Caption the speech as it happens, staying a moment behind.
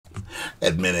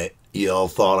Admit it. You all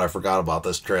thought I forgot about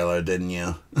this trailer, didn't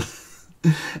you?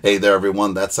 Hey there,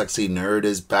 everyone. That sexy nerd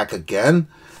is back again.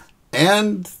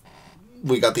 And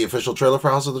we got the official trailer for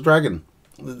House of the Dragon.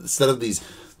 Instead of these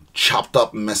chopped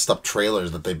up, messed up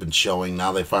trailers that they've been showing,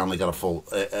 now they finally got a full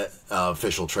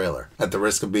official trailer. At the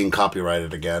risk of being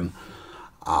copyrighted again,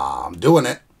 I'm doing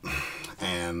it.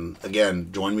 And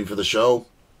again, join me for the show.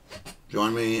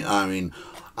 Join me. I mean,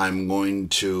 I'm going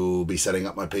to be setting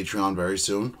up my Patreon very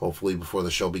soon. Hopefully before the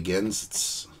show begins.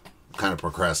 It's kind of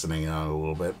procrastinating on it a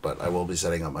little bit, but I will be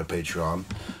setting up my Patreon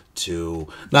to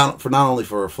not only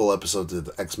for a full episode of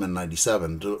X-Men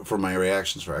 97, for my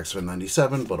reactions for X-Men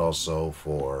 97, but also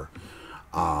for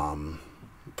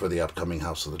the upcoming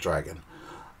House of the Dragon.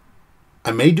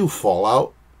 I may do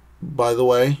Fallout, by the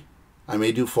way. I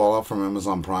may do Fallout from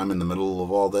Amazon Prime in the middle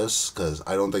of all this, because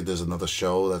I don't think there's another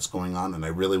show that's going on, and I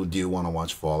really do want to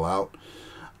watch Fallout.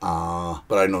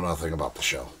 But I know nothing about the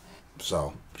show.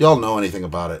 So, if y'all know anything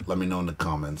about it, let me know in the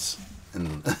comments.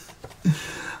 And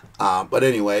but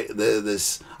anyway,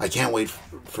 I can't wait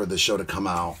for the show to come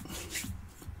out.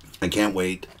 I can't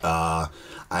wait.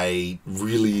 I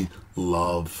really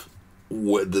love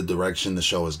the direction the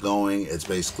show is going. It's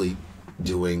basically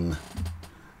doing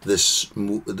this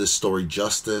story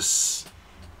justice.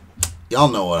 Y'all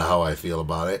know how I feel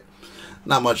about it.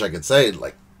 Not much I could say.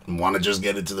 Like, want to just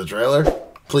get into the trailer?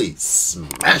 Please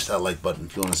smash that like button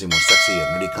if you want to see more sexy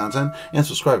and nerdy content, and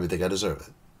subscribe if you think I deserve it.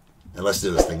 And let's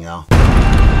do this thing, y'all.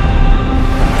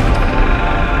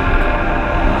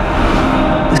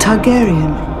 The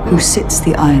Targaryen who sits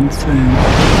the Iron Throne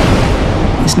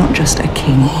is not just a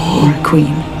king or a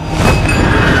queen.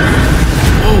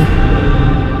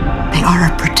 They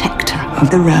are a protector of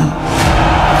the realm.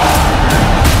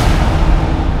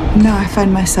 Now I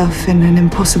find myself in an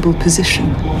impossible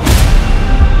position.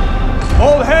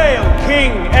 All hail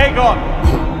King Aegon!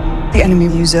 The enemy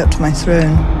usurped my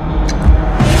throne.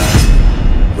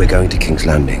 We're going to King's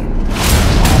Landing.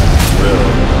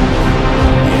 Really?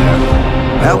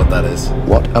 Yeah. I know what that is.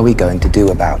 What are we going to do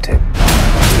about it?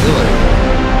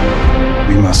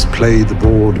 Really? We must play the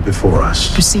board before us.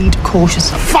 Proceed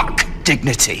cautiously. Fuck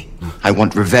dignity! I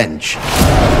want revenge.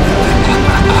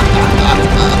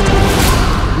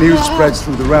 News spreads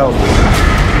through the realm.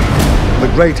 The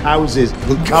great houses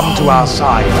will come to our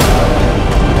side.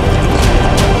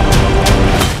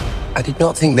 I did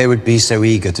not think they would be so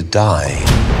eager to die.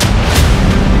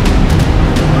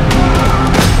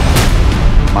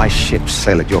 My ships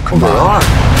sail at your command. They are.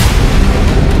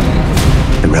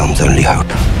 The realm's only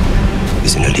hope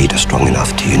is in a leader strong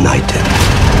enough to unite it.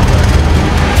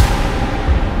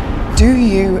 Do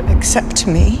you accept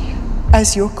me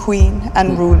as your queen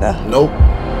and ruler? Nope.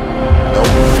 Nope.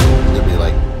 It's gonna be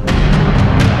like,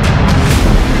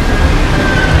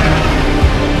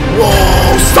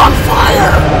 whoa,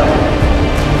 Sunfire!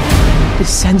 This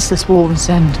senseless war must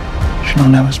end. Shall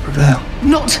none of us prevail?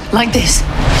 Not like this.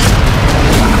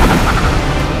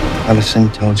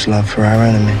 Alicent holds love for our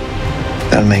enemy.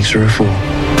 That makes her a fool.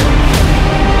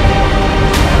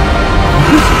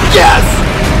 Yes!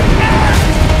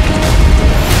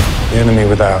 The enemy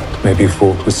without may be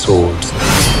fought with swords.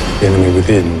 The enemy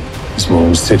within is more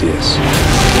insidious.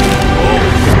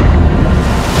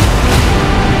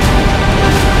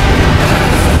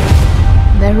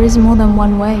 There is more than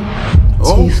one way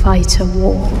to fight a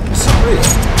war. Sorry.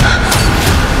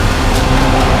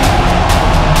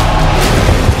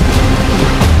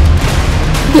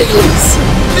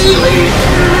 Bailey!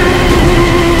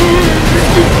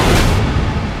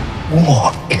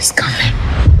 War is coming,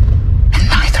 and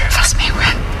neither of us may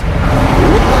win.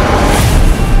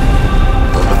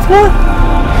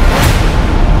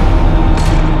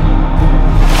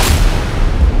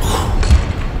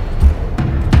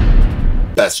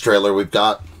 Best trailer we've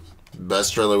got.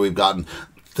 Best trailer we've gotten.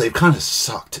 They've kind of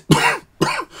sucked.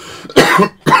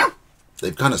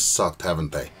 They've kind of sucked,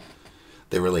 haven't they?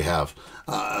 They really have.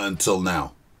 Until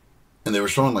now. And they were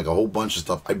showing like a whole bunch of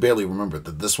stuff. I barely remember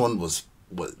that this one was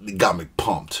what got me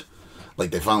pumped.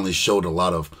 Like they finally showed a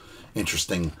lot of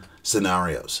interesting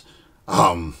scenarios.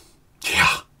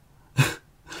 Yeah.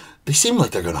 They seem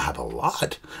like they're going to have a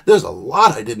lot. There's a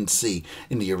lot I didn't see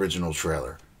in the original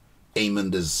trailer.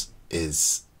 Aemond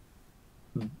is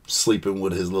sleeping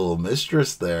with his little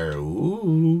mistress there.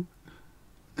 Ooh.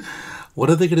 What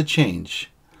are they going to change?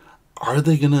 Are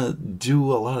they going to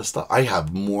do a lot of stuff? I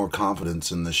have more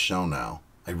confidence in this show now.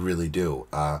 I really do.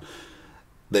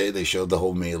 They showed the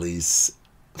whole Melee's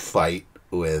fight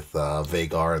with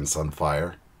Vhagar and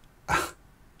Sunfire.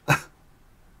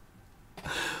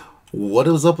 What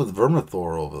was up with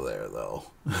Vermithor over there, though?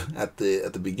 At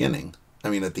the beginning. I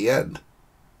mean, at the end.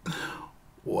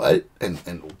 What?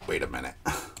 And wait a minute.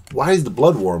 Why is the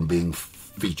Bloodworm being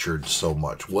featured so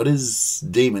much? What is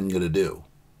Daemon gonna do?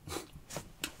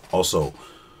 Also,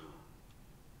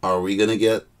 are we gonna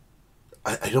get...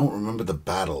 I don't remember the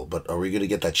battle, but are we gonna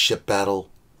get that ship battle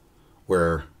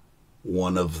where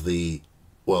one of the...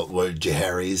 Well, where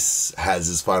Jaehaerys has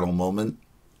his final moment?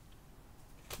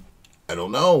 I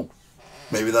don't know.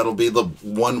 Maybe that'll be the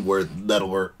one where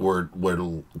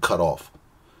it'll cut off.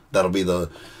 That'll be the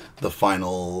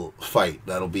final fight.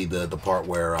 That'll be the part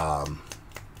where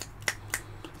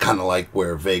kind of like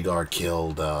where Vhagar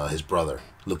killed his brother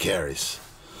Lucerys.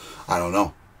 I don't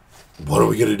know. What are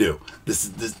we gonna do?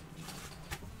 This.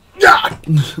 Yeah!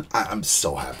 I'm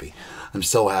so happy. I'm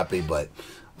so happy, but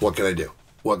what can I do?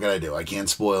 What can I do? I can't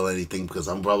spoil anything because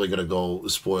I'm probably going to go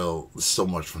spoil so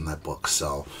much from that book.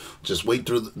 So just wait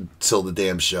till the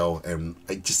damn show, and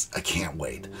I can't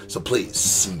wait. So please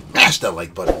smash that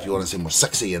like button if you want to see more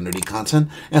sexy and nerdy content,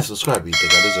 and subscribe if you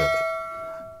think I deserve it.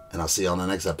 And I'll see you on the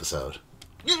next episode.